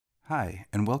Hi,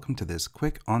 and welcome to this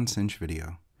quick OnSinch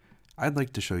video. I'd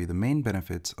like to show you the main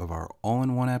benefits of our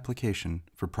all-in-one application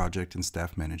for project and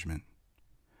staff management.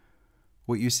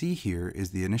 What you see here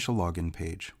is the initial login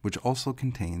page, which also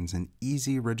contains an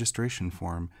easy registration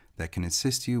form that can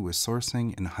assist you with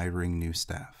sourcing and hiring new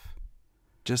staff.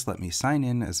 Just let me sign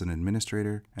in as an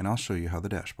administrator and I'll show you how the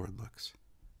dashboard looks.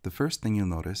 The first thing you'll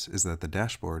notice is that the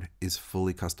dashboard is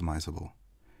fully customizable.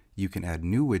 You can add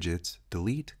new widgets,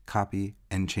 delete, copy,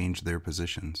 and change their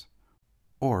positions.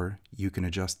 Or you can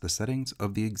adjust the settings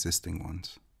of the existing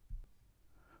ones.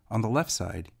 On the left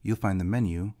side, you'll find the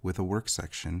menu with a work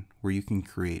section where you can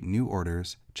create new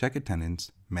orders, check attendance,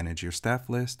 manage your staff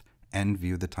list, and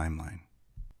view the timeline.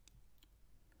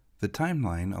 The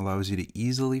timeline allows you to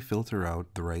easily filter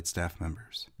out the right staff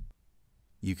members.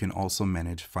 You can also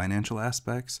manage financial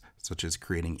aspects such as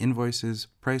creating invoices,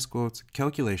 price quotes,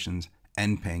 calculations,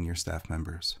 and paying your staff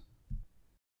members.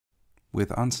 With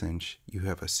OnSinch, you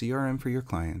have a CRM for your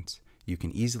clients, you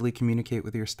can easily communicate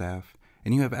with your staff,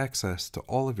 and you have access to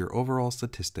all of your overall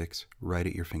statistics right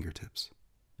at your fingertips.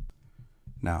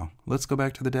 Now, let's go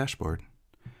back to the dashboard.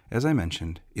 As I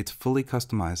mentioned, it's fully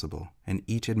customizable, and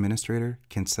each administrator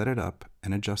can set it up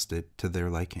and adjust it to their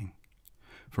liking.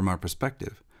 From our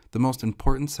perspective, the most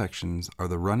important sections are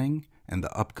the running and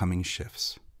the upcoming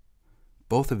shifts.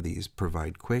 Both of these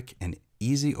provide quick and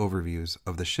easy overviews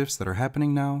of the shifts that are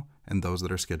happening now and those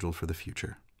that are scheduled for the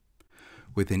future.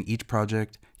 Within each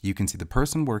project, you can see the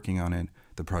person working on it,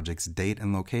 the project's date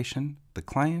and location, the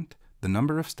client, the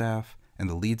number of staff, and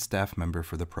the lead staff member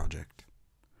for the project.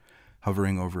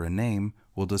 Hovering over a name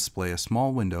will display a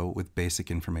small window with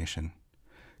basic information.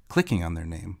 Clicking on their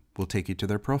name will take you to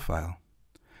their profile.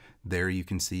 There you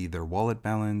can see their wallet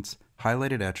balance,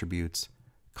 highlighted attributes,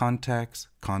 contacts,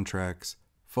 contracts,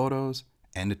 photos,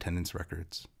 and attendance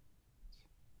records.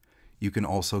 You can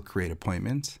also create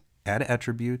appointments, add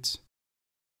attributes,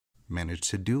 manage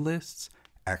to-do lists,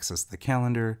 access the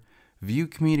calendar, view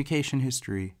communication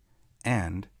history,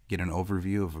 and get an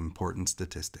overview of important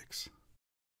statistics.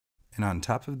 And on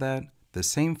top of that, the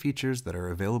same features that are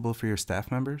available for your staff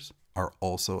members are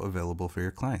also available for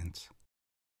your clients.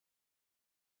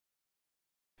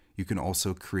 You can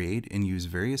also create and use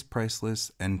various price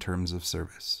lists and terms of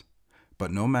service. But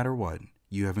no matter what,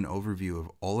 you have an overview of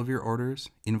all of your orders,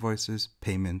 invoices,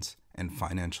 payments, and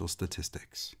financial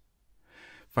statistics.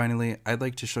 Finally, I'd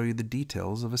like to show you the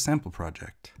details of a sample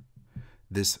project.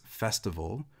 This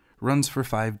festival runs for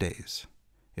 5 days.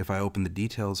 If I open the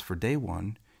details for day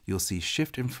 1, you'll see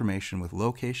shift information with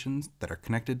locations that are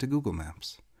connected to Google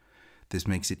Maps. This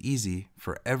makes it easy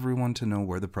for everyone to know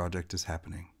where the project is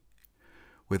happening.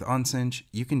 With OnSinch,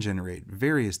 you can generate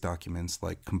various documents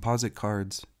like composite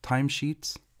cards,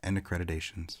 timesheets, and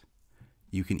accreditations.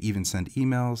 You can even send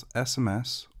emails,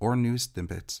 SMS, or news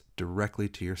snippets directly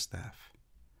to your staff.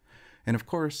 And of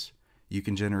course, you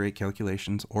can generate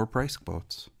calculations or price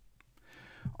quotes.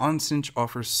 OnSinch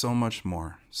offers so much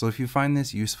more, so if you find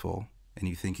this useful and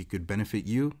you think it could benefit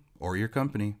you or your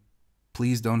company,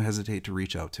 please don't hesitate to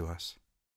reach out to us.